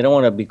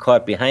want to be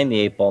caught behind the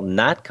eight ball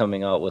not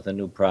coming out with a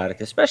new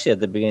product, especially at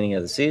the beginning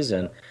of the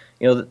season.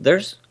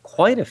 There's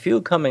quite a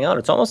few coming out.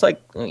 It's almost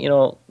like,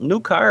 new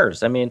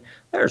cars.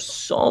 There's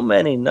so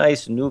many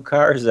nice new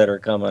cars that are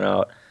coming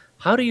out.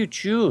 How do you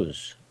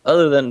choose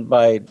other than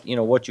by,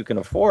 what you can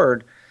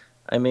afford?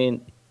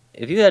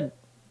 If you had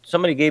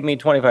somebody gave me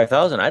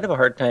 $25,000, I'd have a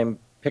hard time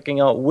picking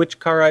out which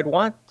car I'd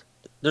want.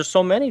 There's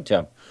so many,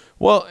 Tim.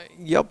 Well,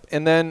 yep.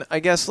 And then I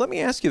guess let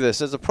me ask you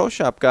this. As a pro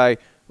shop guy,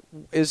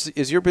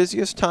 is your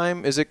busiest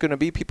time, is it going to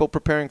be people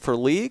preparing for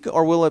league,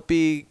 or will it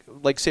be,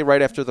 like, say,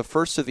 right after the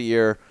first of the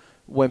year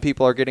when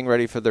people are getting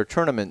ready for their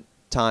tournament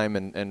time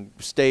and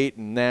state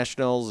and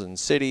nationals and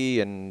city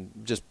and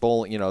just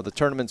bowling, the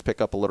tournaments pick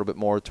up a little bit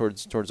more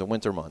towards the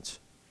winter months?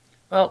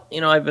 Well,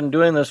 I've been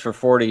doing this for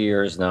 40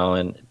 years now,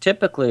 and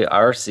typically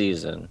our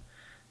season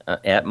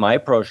at my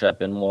pro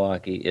shop in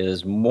Milwaukee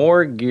is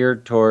more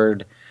geared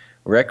toward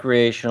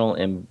recreational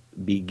and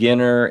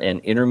beginner and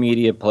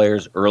intermediate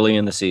players early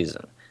in the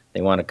season.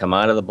 They want to come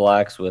out of the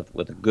blocks with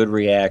a good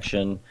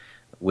reaction,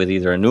 with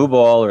either a new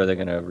ball or they're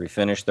going to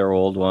refinish their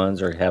old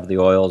ones or have the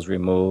oils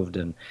removed.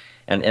 And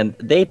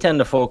they tend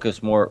to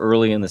focus more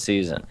early in the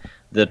season.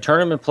 The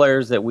tournament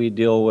players that we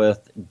deal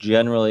with,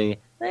 generally,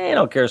 they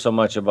don't care so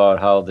much about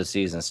how the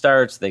season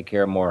starts. They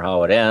care more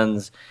how it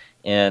ends.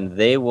 And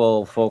they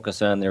will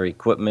focus on their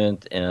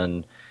equipment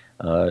and,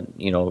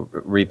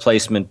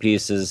 replacement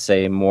pieces,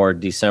 say more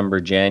December,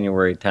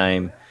 January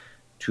time,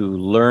 to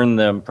learn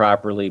them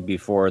properly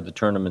before the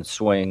tournament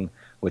swing,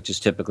 which is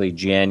typically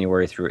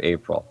January through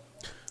April.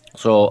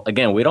 So,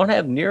 again, we don't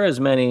have near as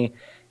many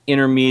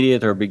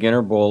intermediate or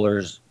beginner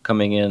bowlers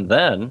coming in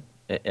then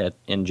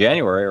in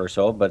January or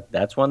so, but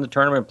that's when the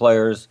tournament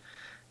players,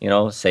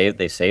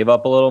 save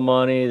up a little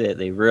money.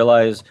 They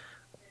realize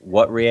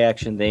what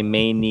reaction they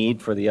may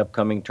need for the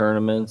upcoming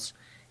tournaments.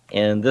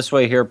 And this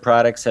way here,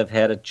 products have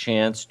had a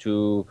chance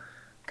to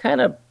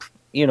kind of,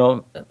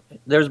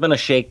 there's been a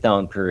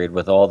shakedown period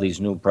with all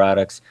these new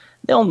products.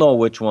 They'll know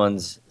which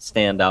ones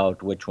stand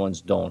out, which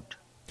ones don't.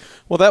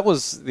 Well, that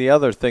was the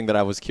other thing that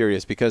I was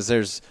curious, because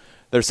there's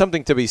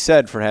something to be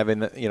said for having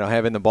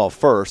the ball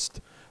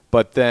first,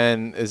 but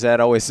then is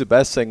that always the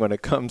best thing when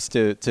it comes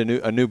to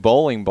a new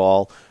bowling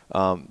ball?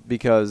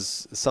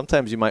 Because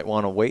sometimes you might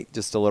want to wait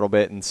just a little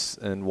bit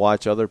and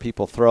watch other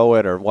people throw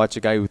it, or watch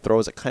a guy who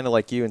throws it kind of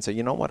like you and say,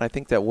 you know what, I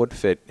think that would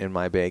fit in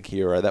my bag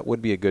here, or that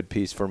would be a good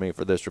piece for me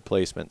for this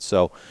replacement.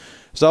 So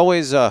there's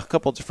always a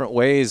couple different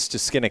ways to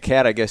skin a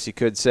cat, I guess you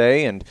could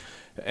say, and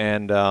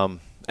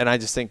I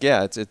just think,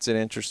 yeah, it's an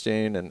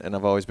interesting, and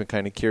I've always been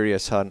kind of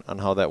curious on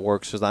how that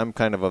works, because I'm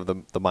kind of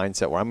the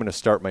mindset where I'm going to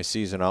start my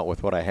season out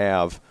with what I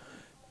have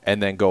and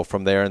then go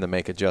from there and then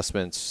make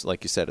adjustments.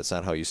 Like you said, it's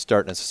not how you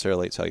start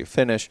necessarily, it's how you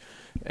finish.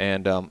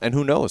 And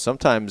who knows,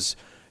 sometimes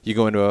you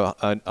go into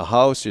a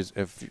house,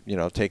 if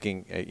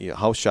taking a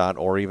house shot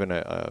or even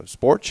a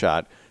sport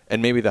shot,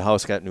 and maybe the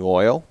house got new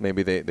oil.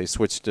 Maybe they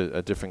switched to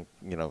a different,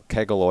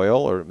 Kegel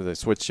oil, or they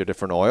switched to a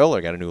different oil,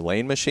 or got a new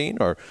lane machine,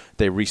 or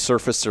they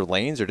resurfaced their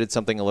lanes or did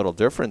something a little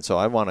different. So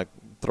I want to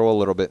throw a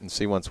little bit and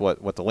see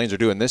what the lanes are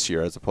doing this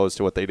year as opposed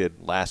to what they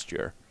did last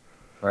year.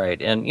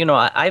 Right. And,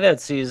 I've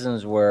had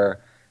seasons where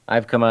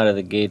I've come out of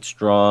the gate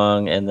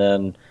strong, and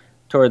then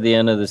toward the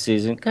end of the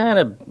season kind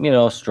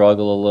of,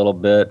 struggle a little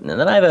bit. And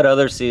then I've had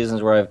other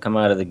seasons where I've come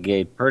out of the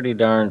gate pretty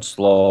darn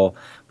slow,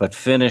 but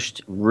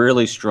finished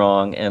really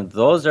strong. And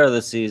those are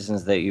the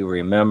seasons that you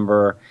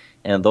remember.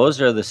 And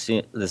those are the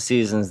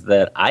seasons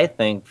that I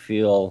think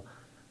feel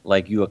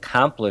like you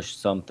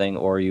accomplished something,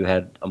 or you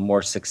had a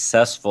more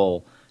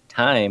successful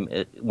time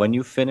when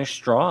you finish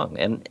strong.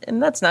 And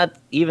that's not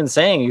even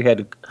saying you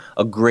had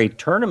a great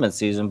tournament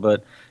season,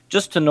 but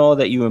just to know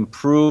that you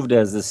improved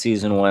as the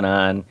season went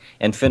on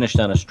and finished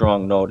on a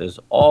strong note is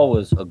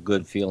always a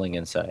good feeling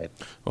inside.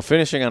 Well,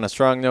 finishing on a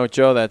strong note,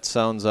 Joe, that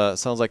sounds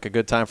like a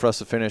good time for us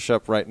to finish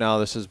up right now.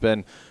 This has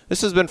been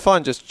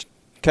fun, just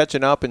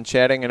catching up and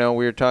chatting. I know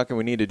we were talking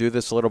we need to do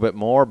this a little bit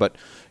more, but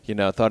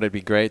I thought it'd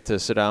be great to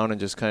sit down and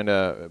just kind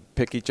of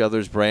pick each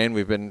other's brain.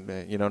 We've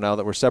been, now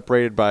that we're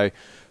separated by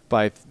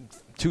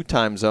 2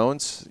 time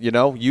zones,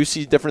 you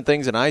see different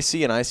things and I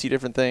see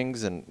different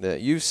things and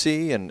you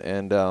see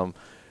and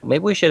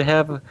maybe we should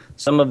have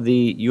some of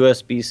the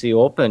USBC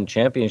Open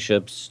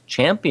Championships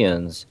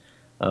champions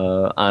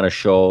on a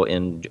show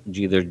in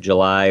either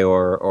July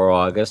or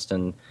August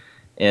and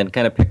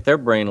kind of pick their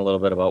brain a little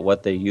bit about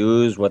what they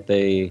use, what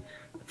they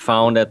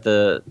found at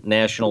the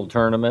national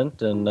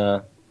tournament. And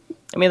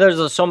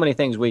there's so many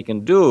things we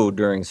can do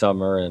during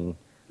summer and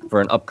for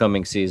an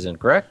upcoming season,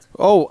 correct?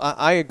 Oh,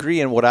 I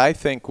agree. And what I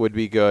think would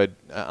be good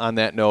on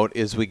that note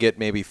is we get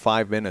maybe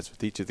 5 minutes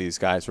with each of these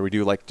guys, where we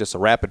do like just a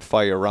rapid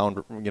fire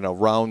round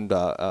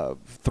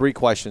 3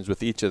 questions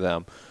with each of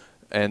them.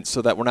 And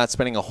so that we're not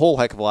spending a whole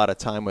heck of a lot of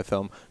time with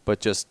them, but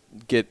just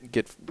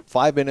get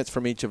 5 minutes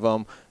from each of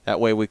them.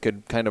 That way we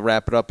could kind of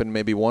wrap it up in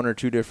maybe 1 or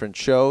 2 different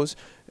shows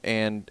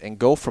and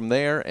go from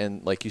there.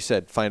 And like you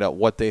said, find out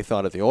what they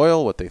thought of the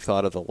oil, what they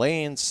thought of the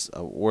lanes,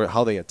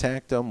 how they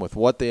attacked them, with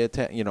what they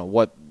attacked,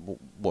 what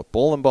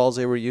bowling balls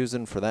they were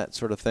using for that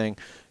sort of thing.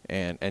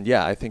 And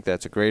yeah, I think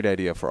that's a great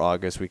idea for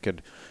August. We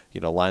could,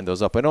 line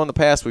those up. I know in the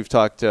past we've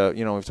talked to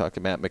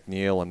Matt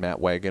McNeil and Matt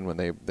Wagon when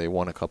they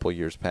won a couple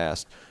years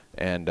past.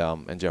 And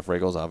Jeff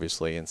Riggles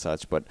obviously and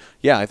such, but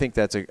yeah, I think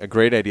that's a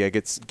great idea.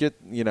 Get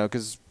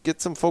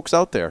some folks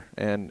out there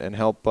and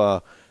help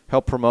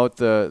promote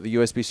the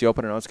USBC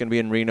Open. I know it's going to be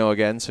in Reno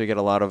again, so you get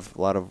a lot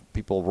of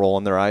people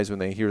rolling their eyes when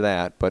they hear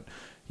that. But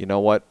you know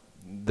what,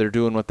 they're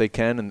doing what they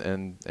can,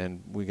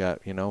 and we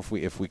got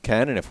if we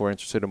can and if we're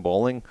interested in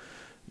bowling,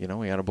 we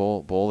got to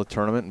bowl the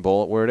tournament and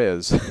bowl it where it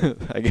is.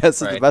 I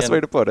guess is the best way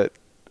to put it.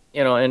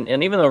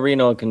 And even though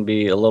Reno can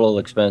be a little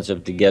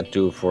expensive to get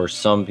to for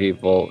some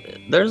people,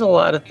 there's a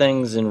lot of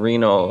things in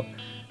Reno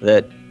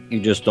that you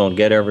just don't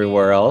get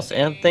everywhere else,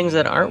 and things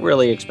that aren't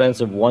really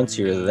expensive once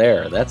you're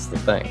there. That's the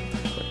thing.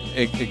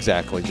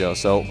 Exactly, Joe.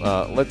 So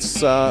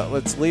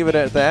let's leave it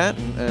at that.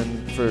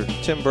 And for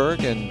Tim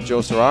Berg and Joe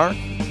Serrar,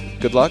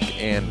 good luck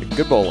and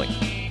good bowling.